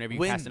enchantment. Whenever you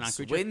cast it on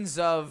creature, Winds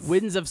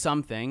of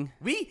something.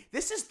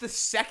 This is the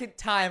second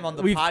time on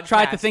the We've podcast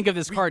tried to think of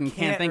this card and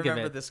can't think of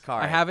remember it. This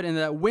card. I have it in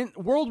the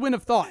Whirlwind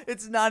of Thought.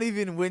 It's not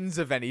even Winds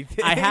of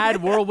anything. I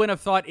had Whirlwind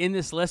of Thought in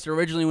this list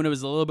originally when it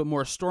was a little bit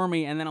more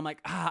stormy, and then I'm like,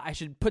 I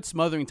should put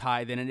Smothering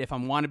Tithe in it. If I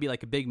want to be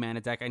like a big mana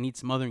deck, I need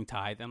Smothering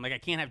Tithe. I'm like, I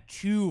can't have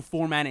 2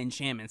 4-mana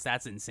enchantments.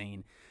 That's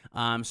insane.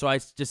 So I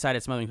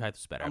decided Smothering Tithe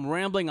was better. I'm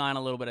rambling on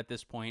a little bit at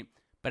this point,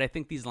 but I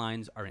think these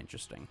lines are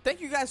interesting. Thank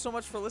you guys so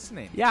much for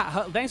listening.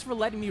 Yeah, thanks for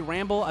letting me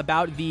ramble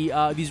about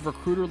these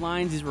recruiter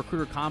lines, these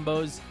recruiter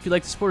combos. If you'd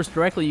like to support us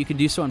directly, you can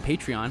do so on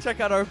Patreon. Check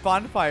out our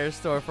Bonfire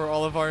store for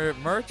all of our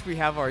merch. We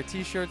have our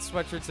t-shirts,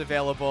 sweatshirts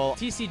available.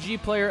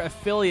 TCG Player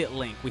affiliate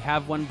link. We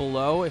have one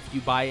below. If you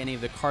buy any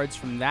of the cards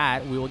from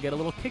that, we will get a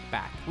little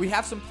kickback. We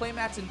have some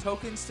playmats and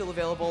tokens still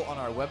available on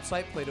our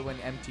website,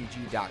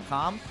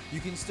 playtowinmtg.com. You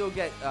can still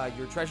get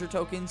your treasure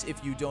tokens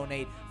if you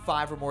donate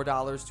 $5 or more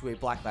to a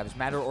Black Lives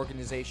Matter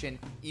organization.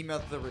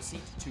 Email the receipt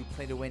to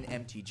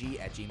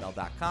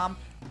playtowinmtg@gmail.com.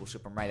 We'll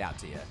ship them right out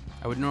to you.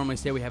 I would normally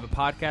say we have a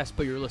podcast,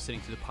 but you're listening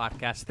to the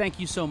podcast.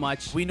 Thank you so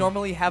much. We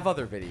normally have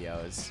other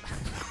videos.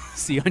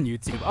 See you on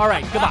YouTube. All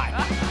right,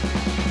 goodbye.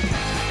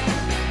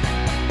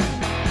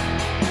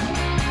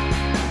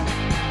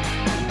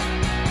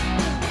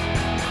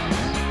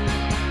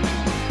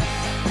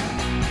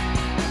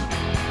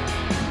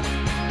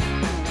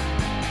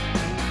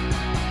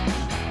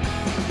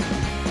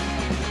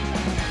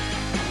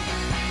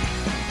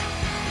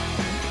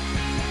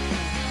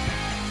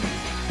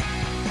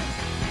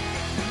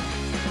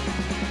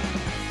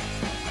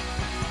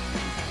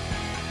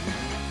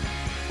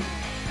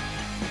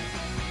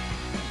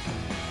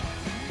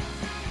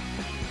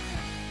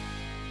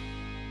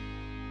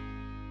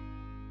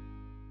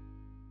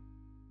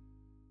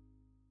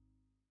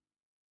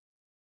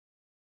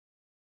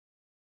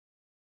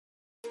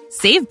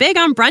 Save big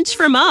on brunch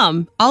for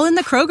mom, all in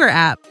the Kroger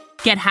app.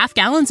 Get half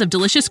gallons of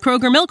delicious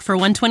Kroger milk for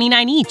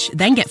 $1.29 each.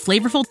 Then get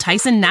flavorful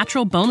Tyson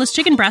natural boneless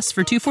chicken breasts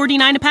for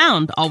 $2.49 a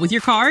pound, all with your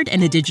card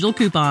and a digital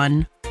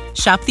coupon.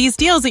 Shop these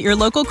deals at your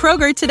local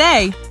Kroger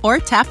today, or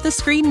tap the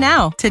screen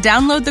now to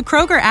download the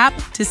Kroger app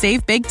to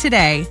save big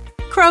today.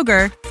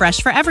 Kroger,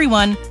 fresh for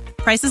everyone.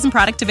 Prices and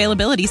product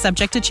availability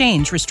subject to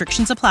change.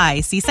 Restrictions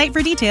apply. See site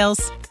for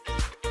details.